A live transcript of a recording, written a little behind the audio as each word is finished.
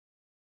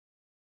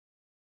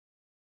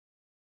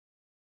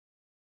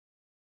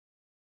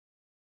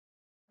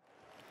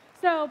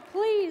So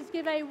please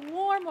give a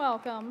warm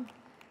welcome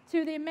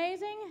to the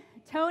amazing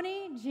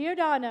Tony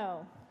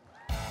Giordano.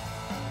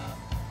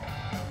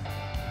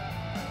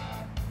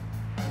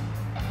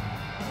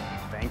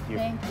 Thank you.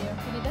 Thank you.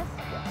 You need this?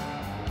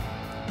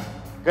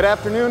 Good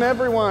afternoon,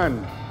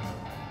 everyone.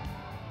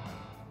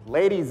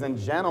 Ladies and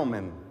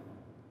gentlemen,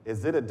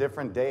 is it a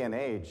different day and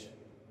age?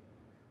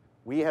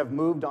 We have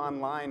moved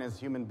online as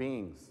human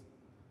beings.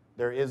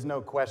 There is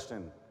no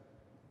question.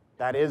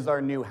 That is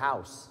our new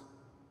house,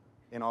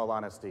 in all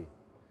honesty.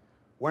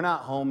 We're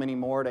not home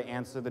anymore to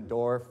answer the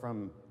door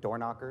from door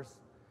knockers.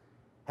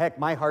 Heck,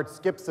 my heart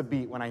skips a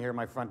beat when I hear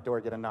my front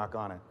door get a knock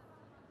on it.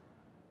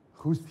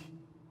 Who's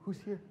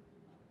here?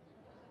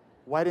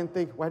 Why did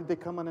they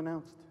come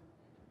unannounced?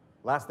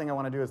 Last thing I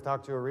want to do is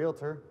talk to a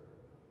realtor,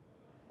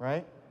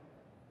 right?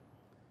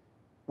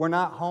 We're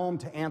not home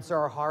to answer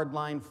our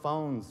hardline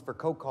phones for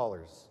cold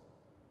callers.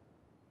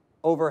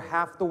 Over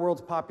half the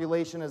world's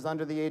population is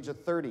under the age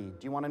of 30. Do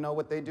you want to know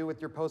what they do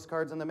with your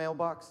postcards in the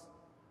mailbox?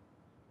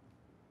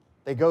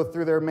 They go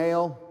through their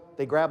mail,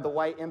 they grab the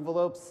white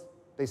envelopes,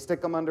 they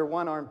stick them under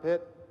one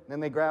armpit, then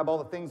they grab all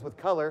the things with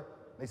color,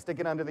 they stick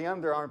it under the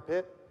other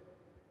armpit,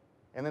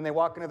 and then they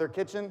walk into their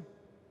kitchen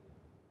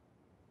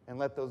and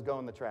let those go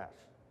in the trash.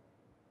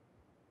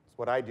 That's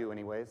what I do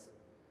anyways.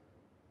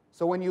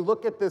 So when you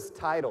look at this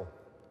title,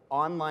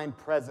 Online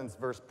Presence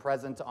versus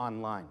Present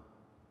Online,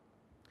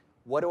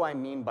 what do I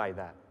mean by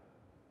that?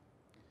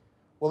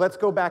 Well, let's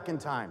go back in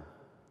time,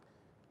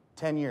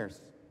 10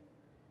 years.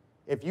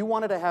 If you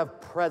wanted to have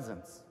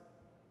presence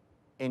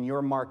in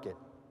your market,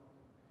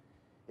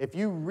 if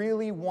you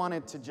really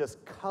wanted to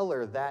just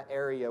color that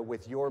area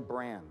with your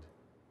brand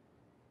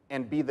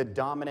and be the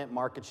dominant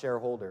market share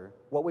holder,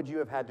 what would you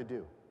have had to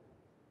do?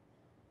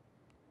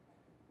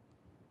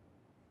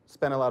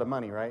 Spend a lot of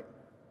money, right?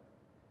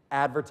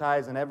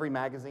 Advertise in every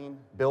magazine,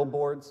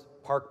 billboards,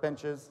 park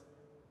benches,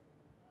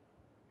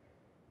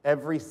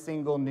 every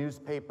single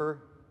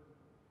newspaper.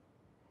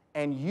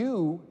 And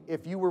you,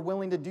 if you were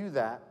willing to do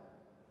that,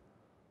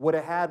 would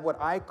have had what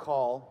I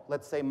call,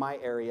 let's say my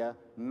area,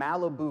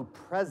 Malibu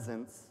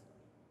presence,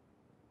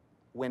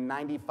 when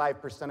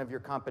 95% of your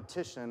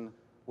competition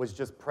was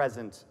just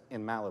present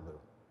in Malibu.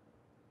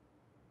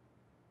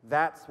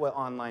 That's what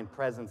online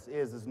presence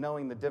is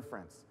knowing the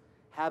difference.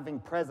 Having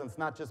presence,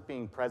 not just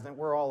being present,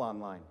 we're all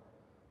online.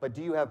 But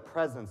do you have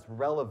presence,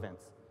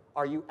 relevance?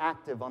 Are you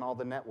active on all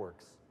the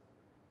networks?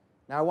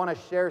 Now I want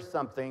to share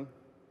something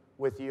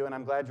with you, and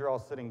I'm glad you're all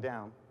sitting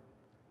down.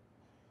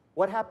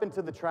 What happened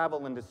to the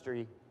travel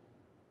industry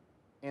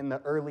in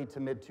the early to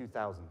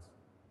mid-2000s?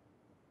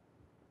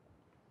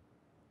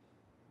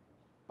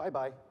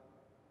 Bye-bye.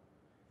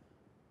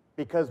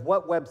 Because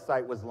what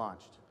website was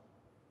launched?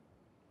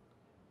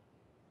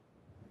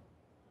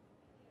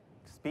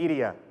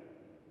 Expedia.com.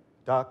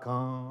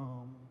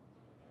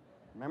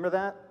 Remember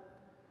that?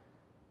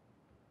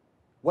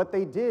 What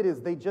they did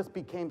is they just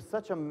became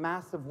such a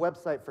massive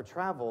website for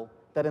travel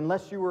that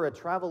unless you were a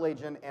travel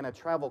agent and a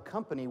travel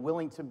company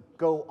willing to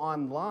go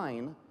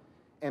online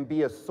and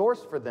be a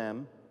source for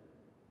them,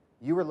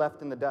 you were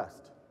left in the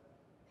dust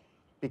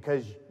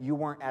because you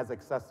weren't as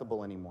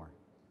accessible anymore.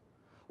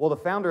 Well, the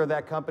founder of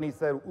that company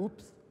said,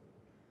 oops,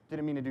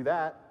 didn't mean to do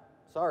that.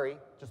 Sorry,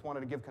 just wanted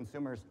to give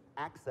consumers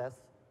access.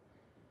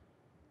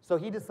 So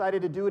he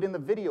decided to do it in the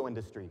video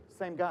industry,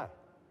 same guy,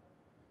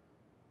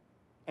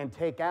 and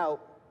take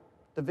out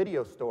the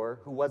video store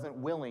who wasn't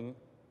willing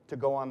to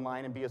go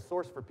online and be a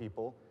source for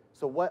people.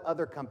 So what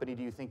other company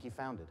do you think he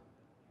founded?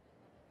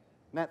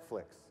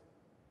 Netflix.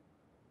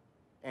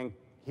 And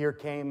here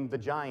came the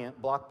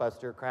giant,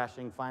 Blockbuster,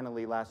 crashing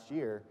finally last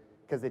year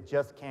because it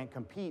just can't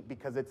compete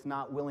because it's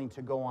not willing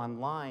to go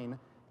online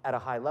at a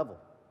high level.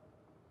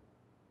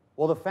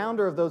 Well, the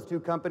founder of those two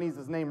companies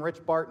is named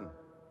Rich Barton.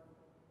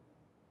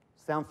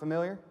 Sound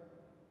familiar?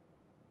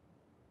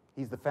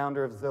 He's the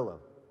founder of Zillow.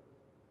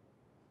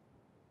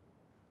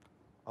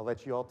 I'll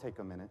let you all take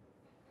a minute.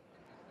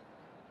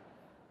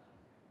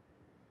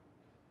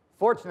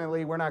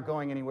 Fortunately, we're not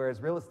going anywhere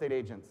as real estate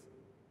agents.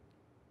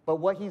 But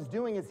what he's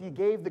doing is he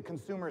gave the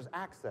consumers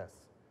access.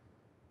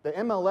 The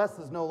MLS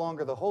is no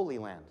longer the Holy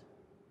Land.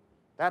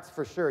 That's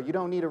for sure. You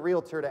don't need a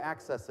realtor to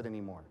access it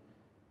anymore.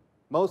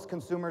 Most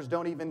consumers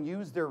don't even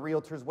use their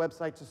realtor's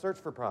website to search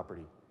for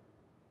property.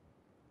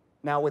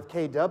 Now with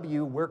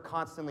KW, we're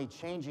constantly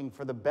changing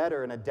for the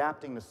better and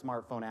adapting to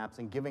smartphone apps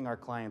and giving our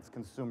clients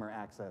consumer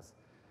access.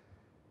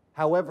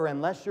 However,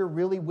 unless you're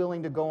really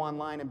willing to go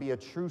online and be a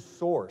true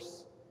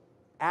source,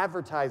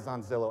 advertise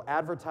on Zillow,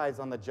 advertise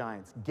on the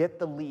giants, get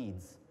the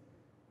leads,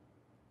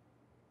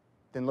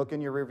 then look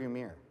in your rearview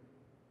mirror.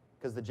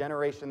 Because the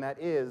generation that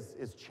is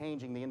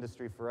changing the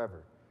industry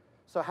forever.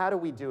 So how do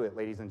we do it,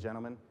 ladies and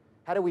gentlemen?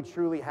 How do we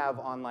truly have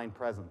online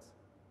presence?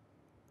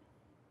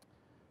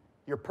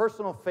 Your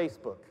personal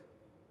Facebook.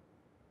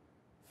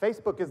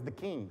 Facebook is the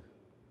king.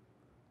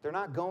 They're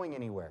not going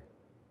anywhere.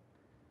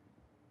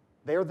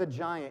 They're the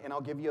giant, and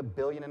I'll give you 1.5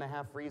 billion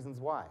reasons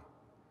why.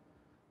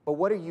 But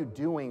what are you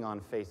doing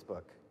on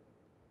Facebook?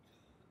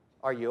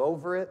 Are you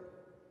over it?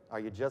 Are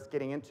you just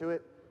getting into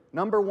it?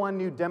 Number one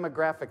new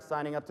demographic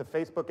signing up to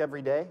Facebook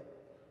every day,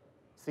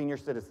 senior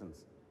citizens.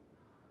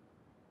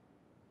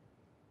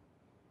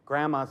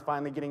 Grandma's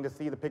finally getting to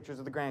see the pictures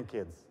of the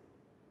grandkids.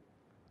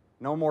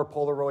 No more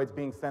Polaroids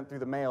being sent through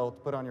the mail to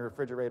put on your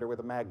refrigerator with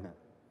a magnet.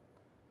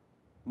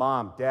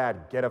 Mom,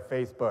 Dad, get a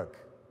Facebook.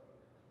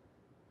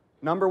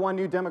 Number one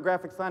new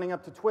demographic signing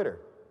up to Twitter,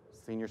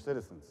 senior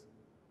citizens,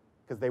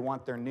 because they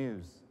want their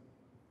news.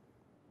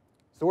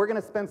 So we're going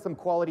to spend some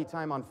quality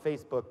time on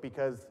Facebook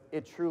because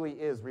it truly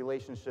is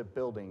relationship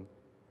building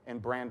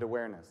and brand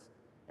awareness.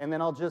 And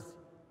then I'll just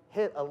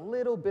hit a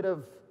little bit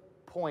of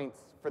points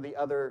for the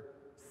other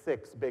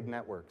 6 big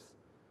networks.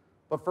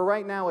 But for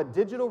right now, a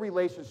digital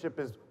relationship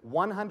is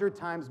 100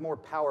 times more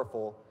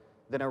powerful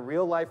than a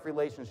real-life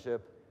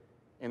relationship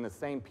in the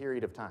same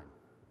period of time.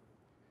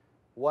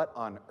 What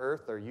on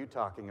earth are you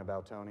talking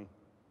about, Tony?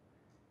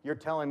 You're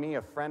telling me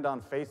a friend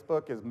on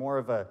Facebook is more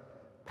of a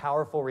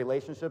powerful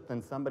relationship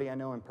than somebody I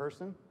know in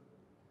person?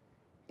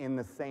 In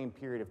the same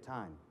period of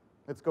time.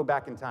 Let's go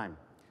back in time.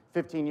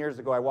 15 years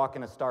ago, I walk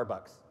into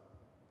Starbucks,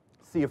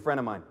 see a friend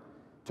of mine.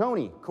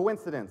 Tony,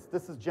 coincidence,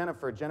 this is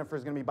Jennifer.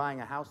 Jennifer's going to be buying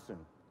a house soon.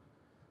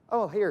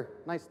 Oh, here,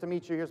 nice to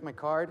meet you. Here's my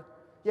card.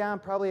 Yeah, I'm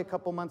probably a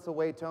couple months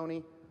away,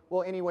 Tony.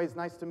 Well, anyways,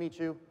 nice to meet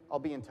you. I'll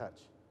be in touch.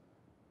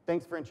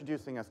 Thanks for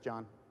introducing us,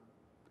 John.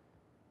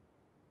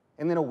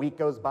 And then a week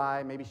goes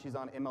by. Maybe she's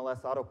on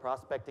MLS auto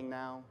prospecting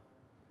now.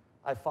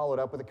 I followed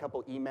up with a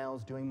couple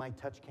emails doing my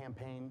touch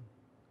campaign.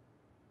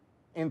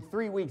 In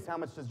 3 weeks, how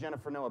much does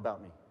Jennifer know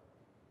about me?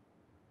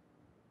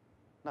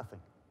 Nothing.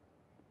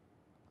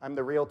 I'm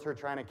the realtor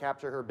trying to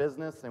capture her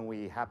business, and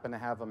we happen to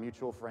have a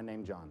mutual friend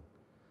named John.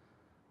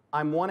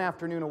 I'm one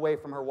afternoon away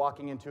from her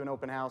walking into an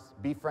open house,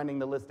 befriending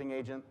the listing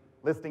agent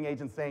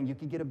saying, you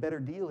could get a better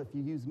deal if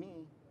you use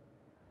me.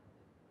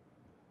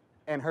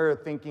 And her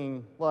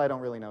thinking, well, I don't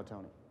really know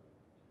Tony.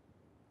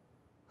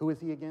 Who is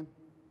he again?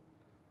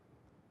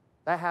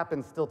 That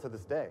happens still to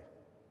this day.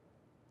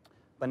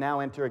 But now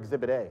enter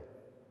Exhibit A,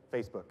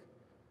 Facebook.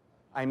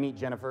 I meet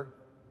Jennifer,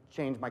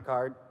 change my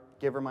card,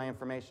 give her my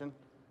information,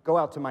 go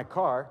out to my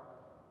car,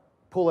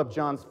 pull up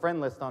John's friend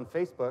list on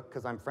Facebook,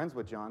 because I'm friends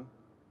with John,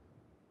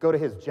 go to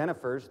his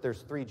Jennifers,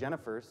 there's 3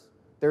 Jennifers,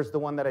 there's the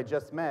one that I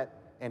just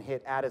met, and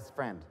hit add as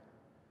friend.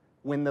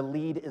 When the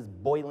lead is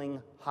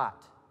boiling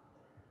hot,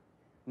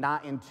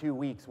 not in 2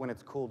 weeks when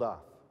it's cooled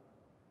off.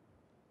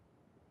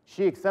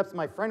 She accepts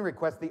my friend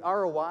request. The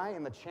ROI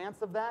and the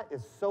chance of that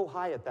is so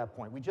high at that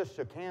point. We just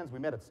shook hands, we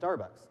met at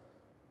Starbucks.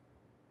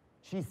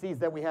 She sees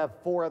that we have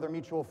 4 other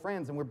mutual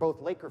friends and we're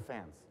both Laker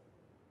fans.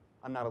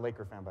 I'm not a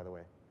Laker fan, by the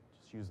way,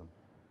 just use them.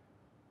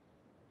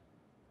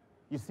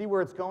 You see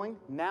where it's going?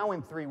 Now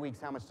in 3 weeks,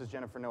 how much does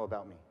Jennifer know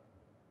about me?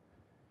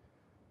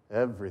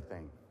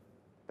 Everything.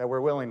 That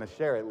we're willing to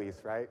share at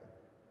least, right?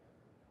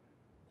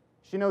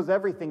 She knows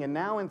everything, and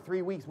now in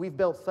 3 weeks, we've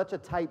built such a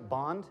tight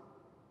bond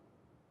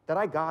that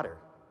I got her.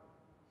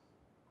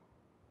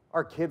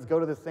 Our kids go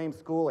to the same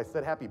school. I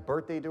said happy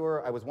birthday to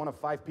her. I was one of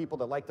 5 people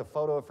that liked a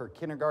photo of her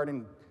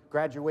kindergarten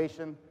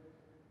graduation.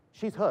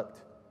 She's hooked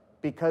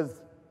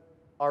because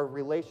our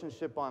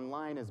relationship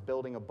online is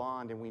building a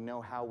bond, and we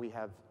know how we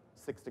have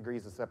 6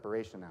 degrees of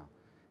separation now.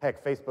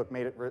 Heck, Facebook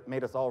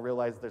made us all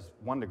realize there's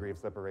 1 degree of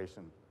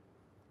separation.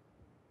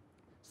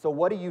 So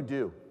what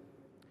do?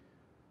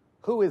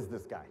 Who is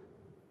this guy?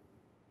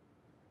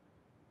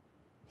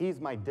 He's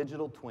my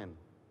digital twin.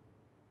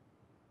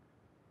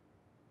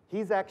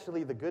 He's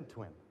actually the good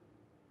twin.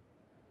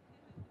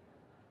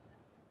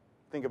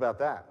 Think about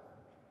that.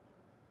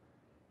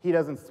 He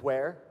doesn't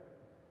swear,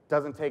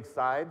 doesn't take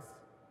sides,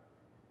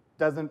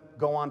 doesn't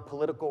go on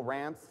political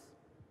rants,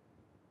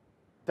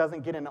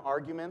 doesn't get into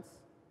arguments,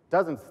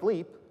 doesn't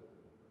sleep.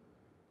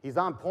 He's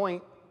on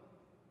point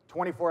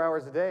 24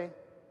 hours a day,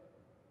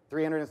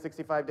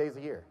 365 days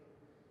a year.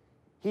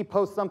 He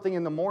posts something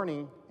in the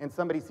morning and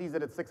somebody sees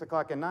it at 6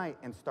 o'clock at night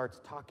and starts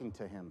talking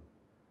to him.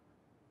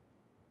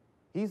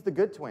 He's the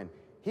good twin.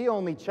 He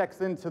only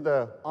checks into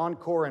the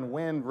Encore and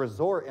Wynn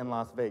Resort in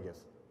Las Vegas.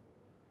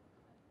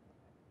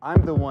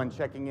 I'm the one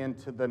checking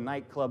into the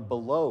nightclub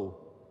below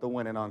the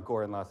Wynn and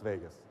Encore in Las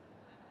Vegas.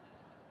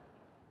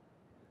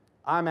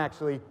 I'm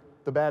actually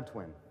the bad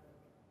twin.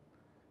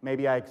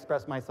 Maybe I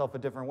express myself a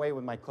different way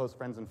with my close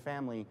friends and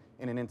family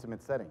in an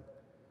intimate setting.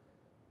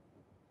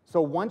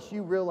 So once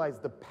you realize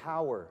the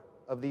power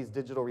of these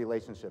digital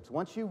relationships,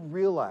 once you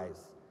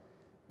realize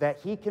that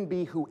he can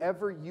be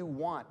whoever you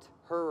want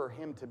her or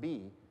him to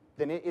be,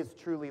 then it is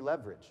truly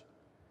leverage.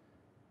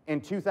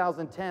 In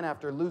 2010,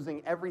 after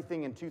losing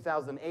everything in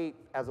 2008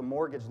 as a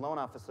mortgage loan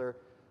officer,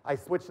 I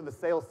switched to the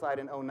sales side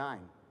in 2009.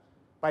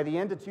 By the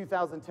end of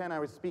 2010, I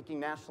was speaking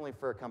nationally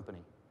for a company,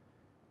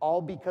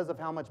 all because of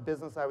how much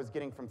business I was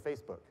getting from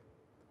Facebook.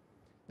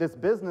 This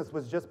business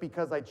was just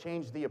because I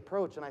changed the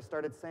approach and I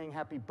started saying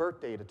happy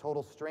birthday to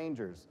total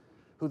strangers,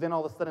 who then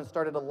all of a sudden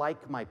started to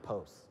like my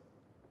posts,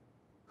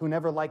 who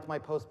never liked my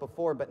posts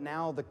before, but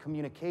now the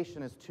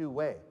communication is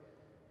 2-way.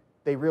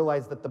 They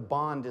realize that the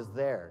bond is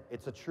there.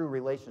 It's a true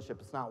relationship.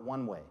 It's not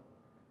 1-way.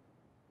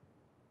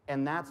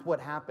 And that's what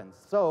happens.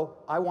 So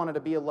I wanted to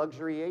be a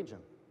luxury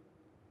agent.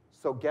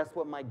 So guess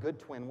what my good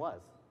twin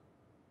was?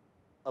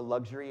 A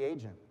luxury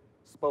agent.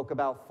 Spoke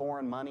about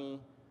foreign money,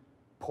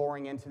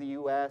 pouring into the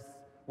US,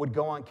 would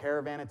go on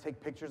Caravan and take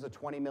pictures of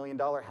 $20 million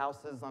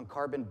houses on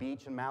Carbon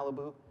Beach in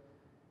Malibu.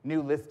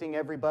 New listing,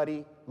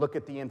 everybody. Look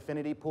at the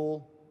infinity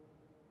pool.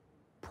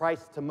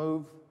 Price to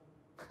move.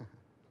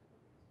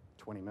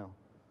 20 mil.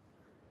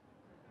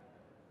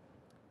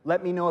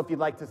 Let me know if you'd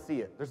like to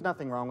see it. There's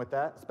nothing wrong with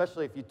that,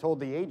 especially if you told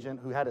the agent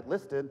who had it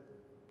listed,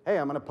 hey,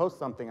 I'm going to post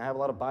something. I have a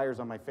lot of buyers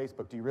on my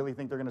Facebook. Do you really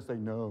think they're going to say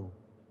no?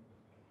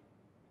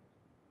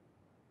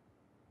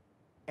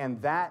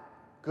 And that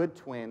good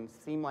twin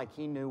seemed like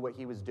he knew what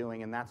he was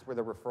doing, and that's where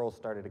the referrals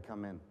started to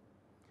come in.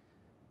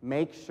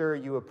 Make sure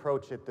you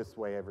approach it this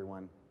way,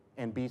 everyone,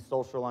 and be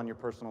social on your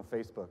personal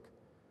Facebook.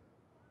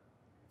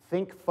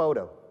 Think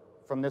photo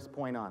from this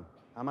point on.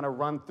 I'm going to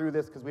run through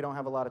this because we don't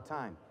have a lot of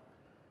time.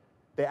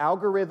 The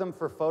algorithm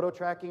for photo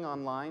tracking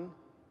online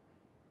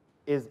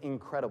is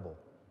incredible.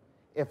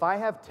 If I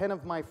have 10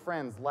 of my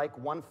friends like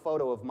one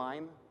photo of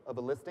mine of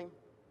a listing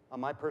on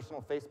my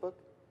personal Facebook,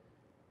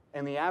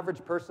 and the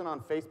average person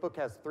on Facebook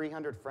has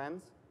 300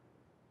 friends,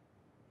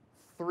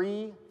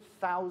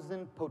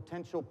 3,000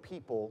 potential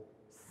people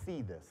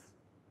see this.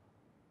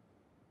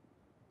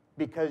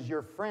 Because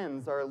your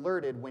friends are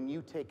alerted when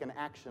you take an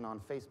action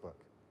on Facebook.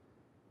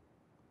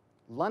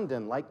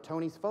 London liked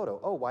Tony's photo.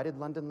 Oh, why did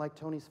London like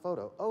Tony's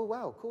photo? Oh,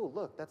 wow, cool,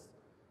 look,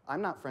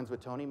 I'm not friends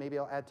with Tony, maybe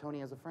I'll add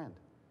Tony as a friend.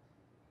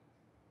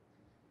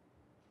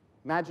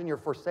 Imagine your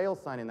for sale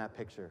sign in that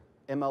picture,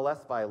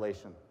 MLS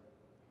violation.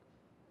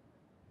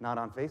 Not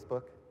on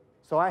Facebook.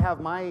 So I have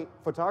my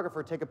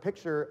photographer take a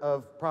picture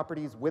of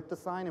properties with the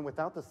sign and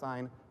without the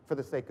sign for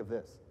the sake of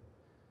this.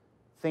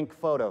 Think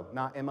photo,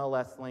 not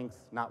MLS links,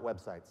 not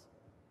websites.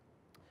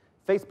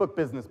 Facebook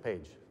business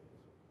page.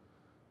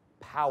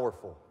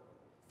 Powerful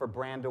for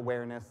brand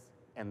awareness,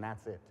 and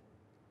that's it.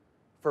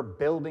 For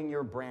building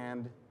your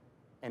brand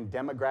and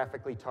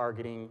demographically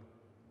targeting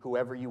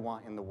whoever you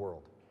want in the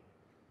world.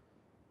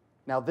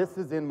 Now, this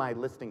is in my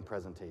listing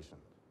presentation.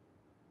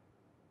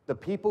 The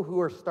people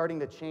who are starting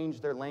to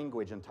change their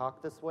language and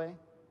talk this way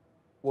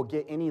will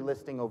get any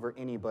listing over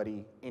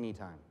anybody,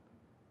 anytime.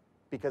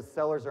 Because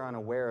sellers are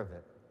unaware of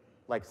it,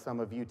 like some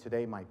of you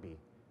today might be.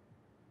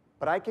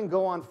 But I can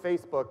go on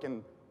Facebook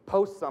and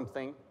post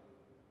something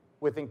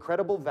with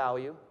incredible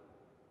value,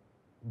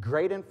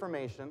 great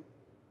information.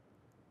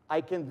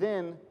 I can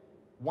then,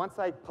 once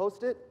I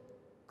post it,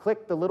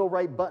 click the little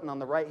right button on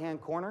the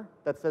right-hand corner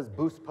that says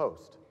Boost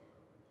Post.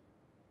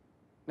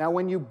 Now,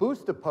 when you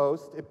boost a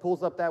post, it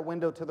pulls up that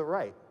window to the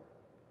right.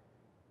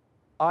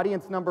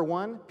 Audience number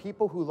one,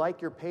 people who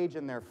like your page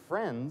and their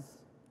friends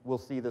will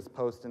see this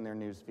post in their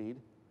newsfeed,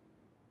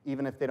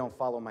 even if they don't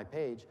follow my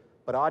page.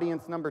 But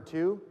audience number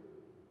two,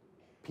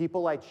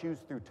 people I choose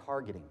through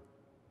targeting.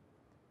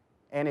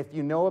 And if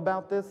you know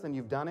about this and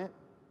you've done it,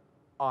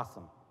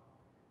 awesome.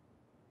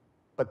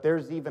 But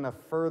there's even a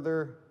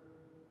further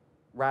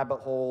rabbit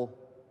hole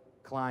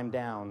climb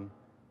down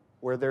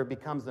where there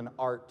becomes an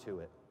art to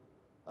it,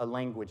 a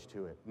language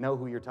to it, know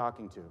who you're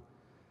talking to.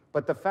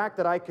 But the fact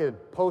that I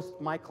could post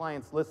my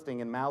client's listing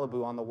in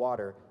Malibu on the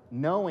water,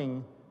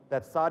 knowing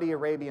that Saudi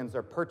Arabians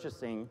are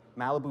purchasing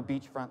Malibu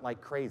beachfront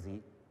like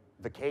crazy,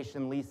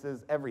 vacation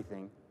leases,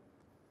 everything,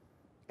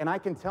 and I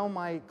can tell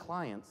my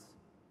clients,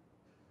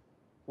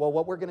 well,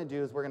 what we're going to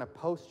do is we're going to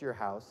post your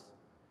house.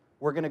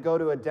 We're going to go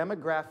to a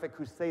demographic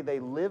who say they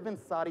live in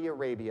Saudi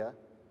Arabia,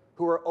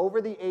 who are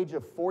over the age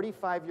of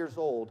 45 years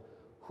old,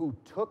 who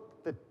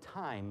took the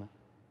time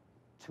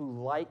to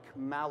like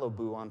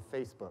Malibu on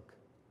Facebook.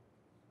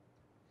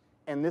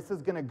 And this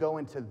is going to go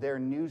into their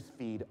news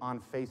feed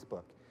on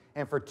Facebook.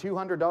 And for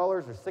 $200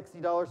 or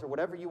 $60 or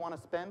whatever you want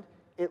to spend,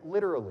 it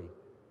literally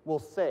will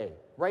say,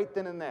 right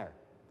then and there,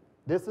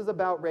 this is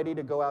about ready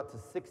to go out to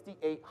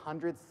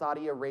 6,800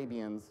 Saudi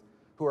Arabians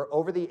who are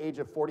over the age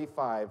of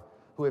 45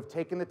 who have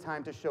taken the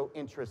time to show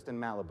interest in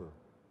Malibu.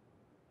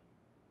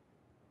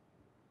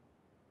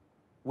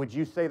 Would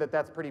you say that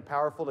that's pretty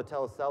powerful to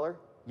tell a seller?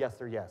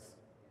 Yes or yes?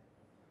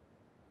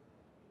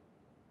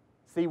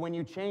 See, when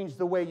you change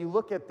the way you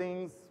look at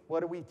things, what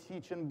do we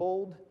teach in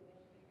bold?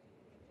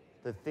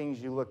 The things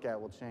you look at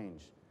will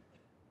change.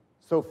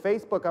 So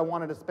Facebook, I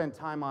wanted to spend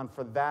time on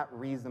for that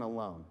reason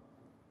alone.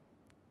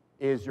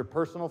 Is your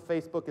personal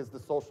Facebook is the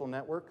social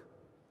network,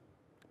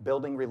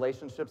 building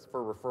relationships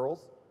for referrals.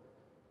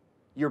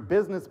 Your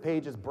business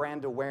page is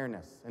brand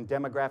awareness and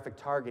demographic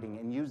targeting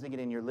and using it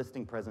in your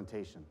listing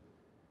presentation.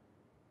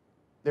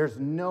 There's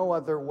no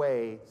other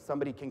way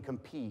somebody can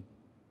compete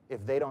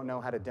if they don't know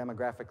how to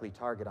demographically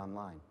target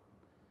online.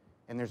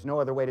 And there's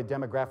no other way to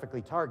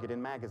demographically target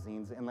in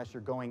magazines unless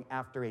you're going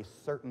after a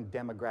certain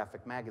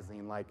demographic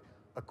magazine like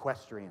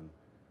Equestrian.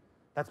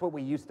 That's what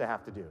we used to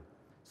have to do.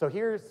 So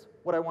here's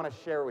what I want to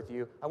share with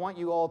you. I want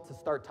you all to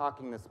start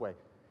talking this way.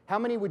 How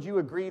many would you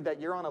agree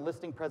that you're on a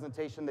listing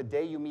presentation the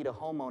day you meet a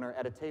homeowner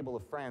at a table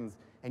of friends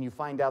and you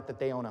find out that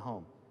they own a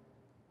home?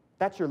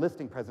 That's your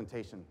listing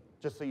presentation,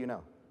 just so you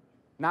know.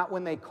 Not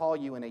when they call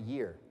you in a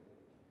year.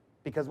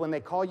 Because when they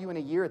call you in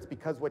a year, it's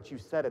because what you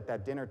said at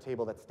that dinner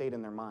table that stayed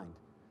in their mind.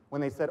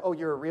 when they said, oh,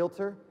 you're a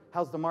realtor?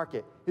 How's the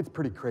market? It's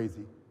pretty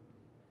crazy.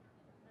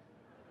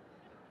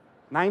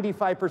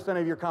 95%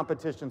 of your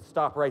competition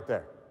stop right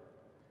there.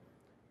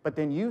 But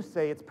then you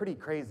say it's pretty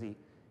crazy.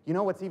 You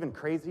know what's even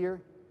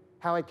crazier?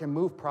 How I can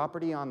move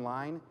property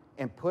online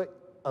and put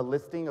a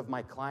listing of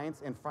my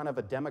clients in front of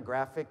a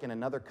demographic in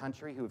another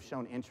country who have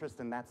shown interest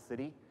in that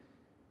city.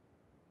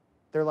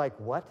 They're like,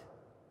 what?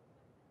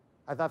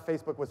 I thought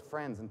Facebook was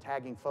friends and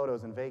tagging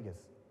photos in Vegas.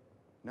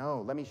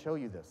 No, let me show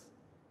you this.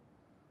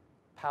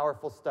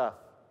 Powerful stuff,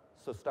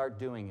 so start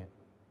doing it.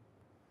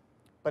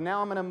 But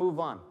now I'm going to move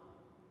on.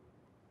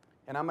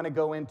 And I'm going to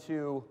go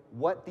into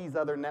what these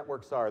other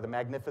networks are, the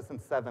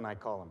Magnificent Seven, I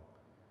call them.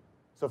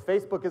 So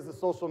Facebook is the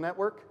social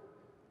network.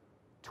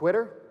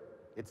 Twitter,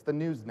 it's the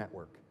news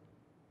network.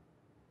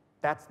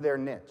 That's their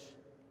niche.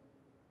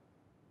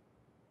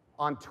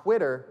 On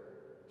Twitter,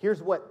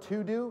 here's what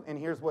to do and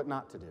here's what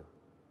not to do.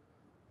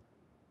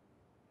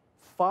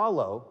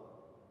 Follow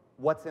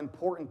what's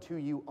important to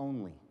you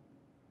only.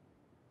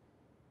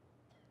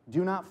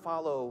 Do not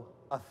follow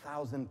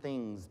 1,000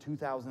 things,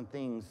 2,000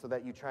 things so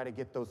that you try to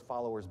get those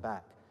followers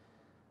back.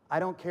 I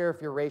don't care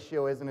if your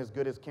ratio isn't as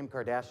good as Kim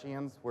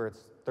Kardashian's, where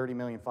it's 30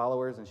 million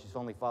followers and she's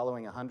only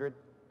following 100.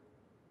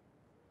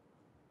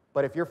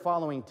 But if you're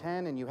following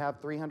 10 and you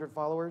have 300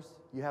 followers,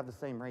 you have the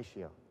same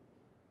ratio.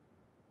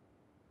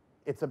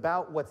 It's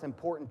about what's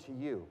important to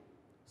you.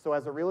 So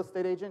as a real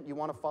estate agent, you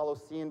want to follow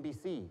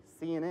CNBC,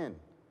 CNN,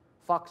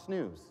 Fox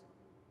News.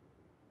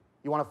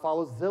 You want to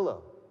follow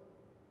Zillow.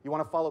 You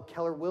want to follow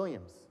Keller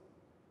Williams.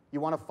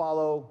 You want to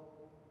follow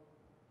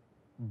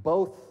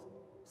both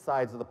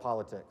sides of the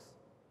politics.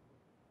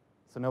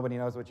 So nobody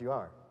knows what you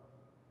are,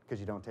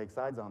 because you don't take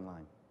sides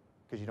online,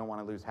 because you don't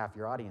want to lose half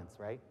your audience,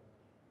 right?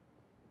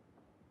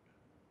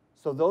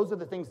 So those are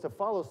the things to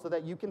follow so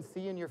that you can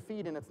see in your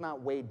feed and it's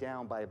not weighed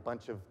down by a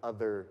bunch of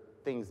other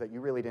things that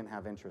you really didn't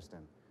have interest in.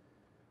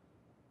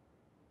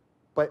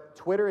 But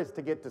Twitter is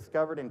to get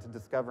discovered and to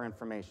discover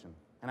information.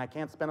 And I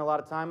can't spend a lot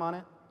of time on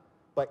it,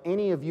 but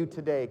any of you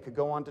today could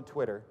go onto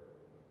Twitter,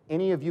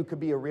 any of you could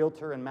be a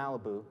realtor in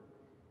Malibu,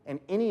 and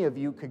any of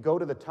you could go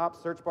to the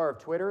top search bar of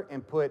Twitter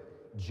and put,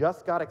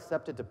 just got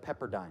accepted to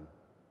Pepperdine.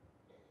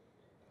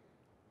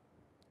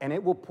 And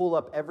it will pull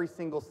up every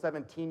single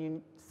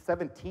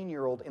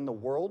 17-year-old in the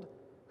world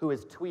who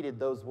has tweeted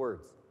those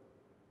words.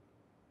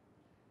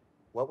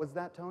 What was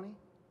that, Tony?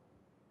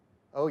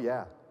 Oh,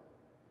 yeah.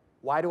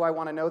 Why do I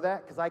want to know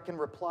that? Because I can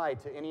reply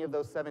to any of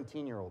those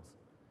 17-year-olds.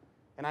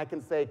 And I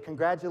can say,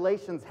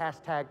 congratulations,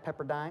 hashtag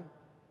Pepperdine.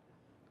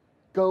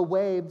 Go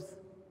Waves.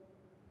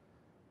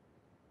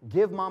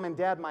 Give mom and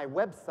dad my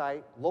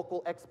website,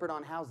 local expert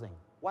on housing.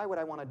 Why would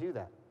I want to do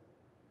that?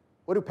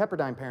 What do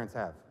Pepperdine parents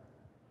have?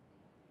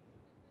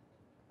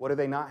 What do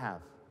they not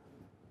have?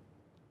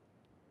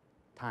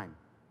 Time.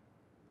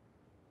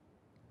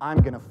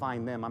 I'm going to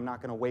find them. I'm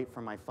not going to wait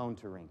for my phone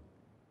to ring.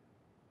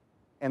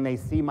 And they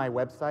see my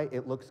website.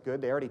 It looks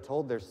good. They already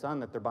told their son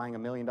that they're buying $1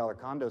 million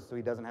condo so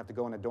he doesn't have to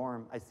go in a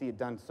dorm. I see it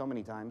done so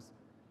many times.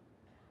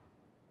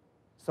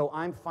 So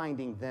I'm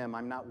finding them.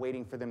 I'm not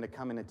waiting for them to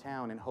come into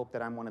town and hope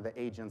that I'm one of the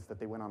agents that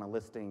they went on a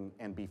listing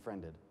and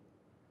befriended.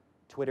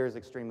 Twitter is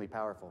extremely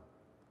powerful.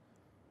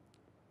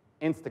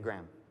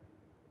 Instagram.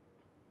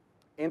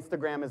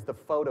 Instagram is the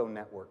photo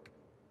network.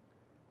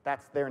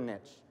 That's their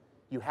niche.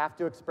 You have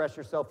to express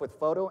yourself with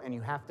photo and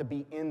you have to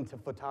be into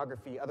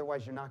photography,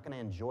 otherwise you're not going to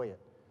enjoy it.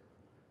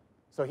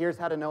 So here's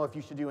how to know if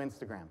you should do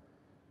Instagram.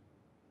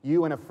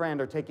 You and a friend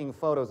are taking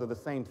photos of the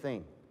same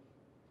thing.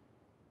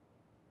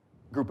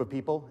 Group of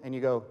people, and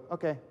you go,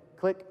 okay,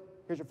 click,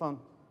 here's your phone.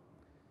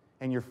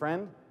 And your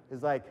friend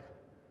is like,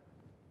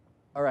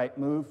 all right,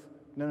 move,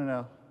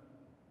 no,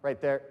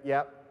 right there,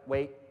 yep,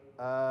 wait,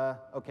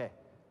 okay,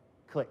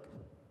 click.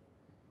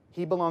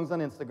 He belongs on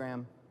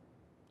Instagram,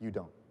 you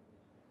don't.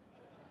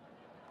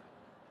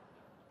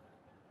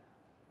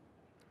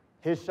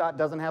 His shot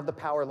doesn't have the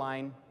power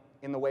line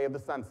in the way of the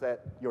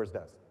sunset, yours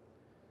does.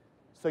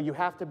 So you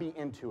have to be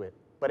into it,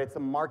 but it's a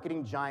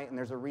marketing giant and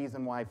there's a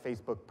reason why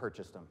Facebook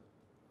purchased them.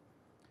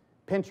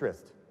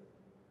 Pinterest,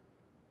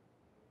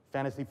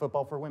 fantasy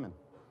football for women.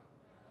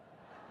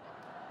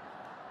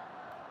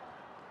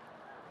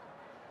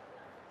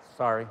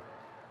 Sorry.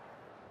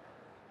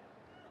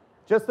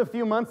 Just a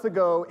few months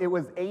ago, it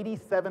was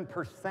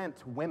 87%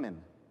 women.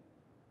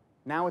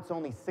 Now it's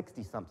only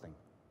 60-something.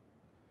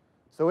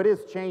 So it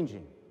is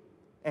changing.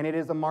 And it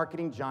is a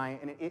marketing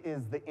giant, and it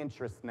is the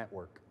interest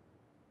network,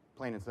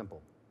 plain and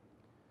simple.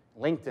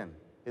 LinkedIn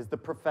is the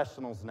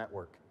professionals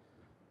network.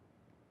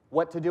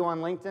 What to do on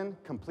LinkedIn?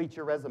 Complete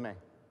your resume.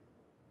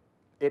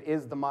 It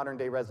is the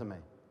modern-day resume.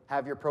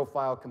 Have your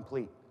profile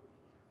complete.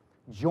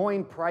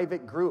 Join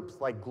private groups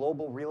like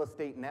Global Real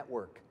Estate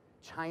Network,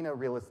 China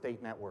Real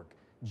Estate Network.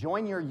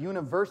 Join your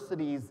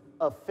university's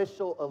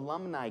official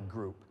alumni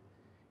group.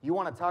 You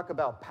want to talk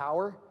about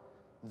power?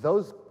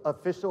 Those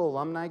official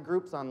alumni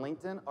groups on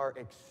LinkedIn are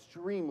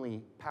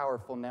extremely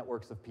powerful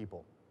networks of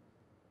people.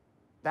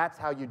 That's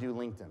how you do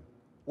LinkedIn.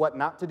 What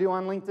not to do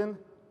on LinkedIn?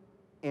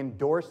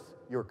 Endorse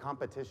your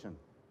competition.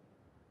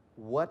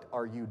 What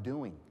are you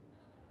doing?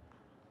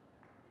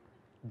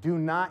 Do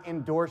not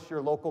endorse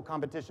your local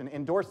competition.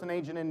 Endorse an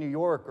agent in New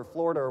York or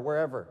Florida or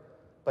wherever,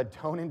 but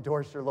don't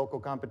endorse your local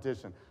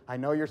competition. I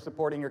know you're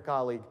supporting your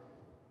colleague.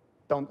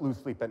 Don't lose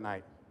sleep at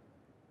night.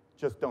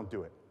 Just don't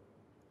do it.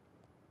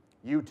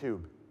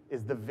 YouTube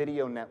is the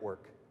video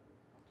network.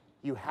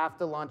 You have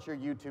to launch your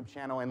YouTube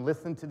channel and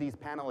listen to these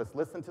panelists.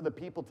 Listen to the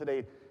people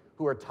today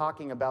who are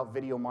talking about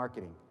video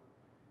marketing.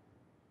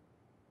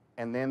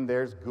 And then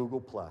there's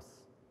Google+.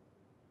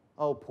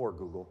 Oh, poor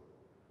Google.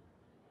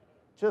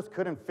 Just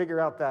couldn't figure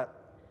out that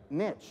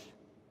niche.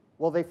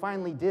 Well, they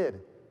finally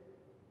did.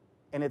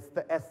 And it's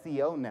the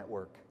SEO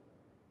network.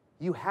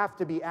 You have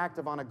to be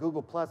active on a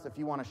Google+ if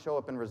you want to show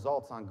up in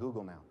results on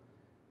Google now.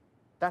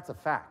 That's a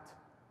fact.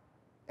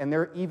 And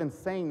they're even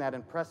saying that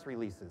in press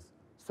releases.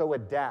 So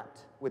adapt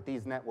with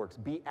these networks.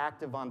 Be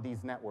active on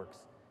these networks.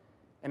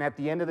 And at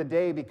the end of the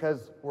day,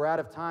 because we're out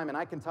of time, and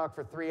I can talk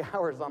for 3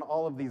 hours on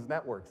all of these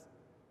networks,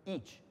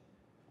 each,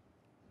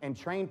 and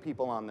train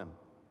people on them.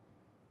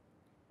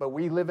 But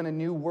we live in a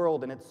new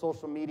world, and it's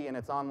social media and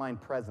it's online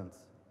presence,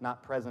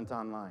 not present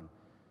online.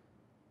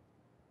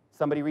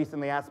 Somebody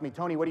recently asked me,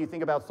 Tony, what do you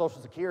think about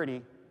Social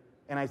Security?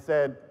 And I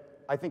said,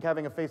 I think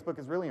having a Facebook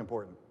is really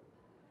important.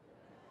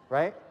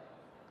 Right?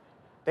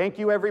 Thank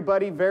you,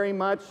 everybody, very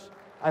much.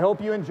 I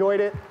hope you enjoyed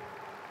it.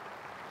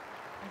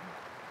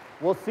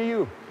 We'll see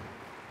you.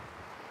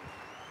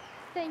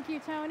 Thank you,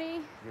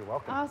 Tony. You're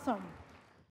welcome. Awesome.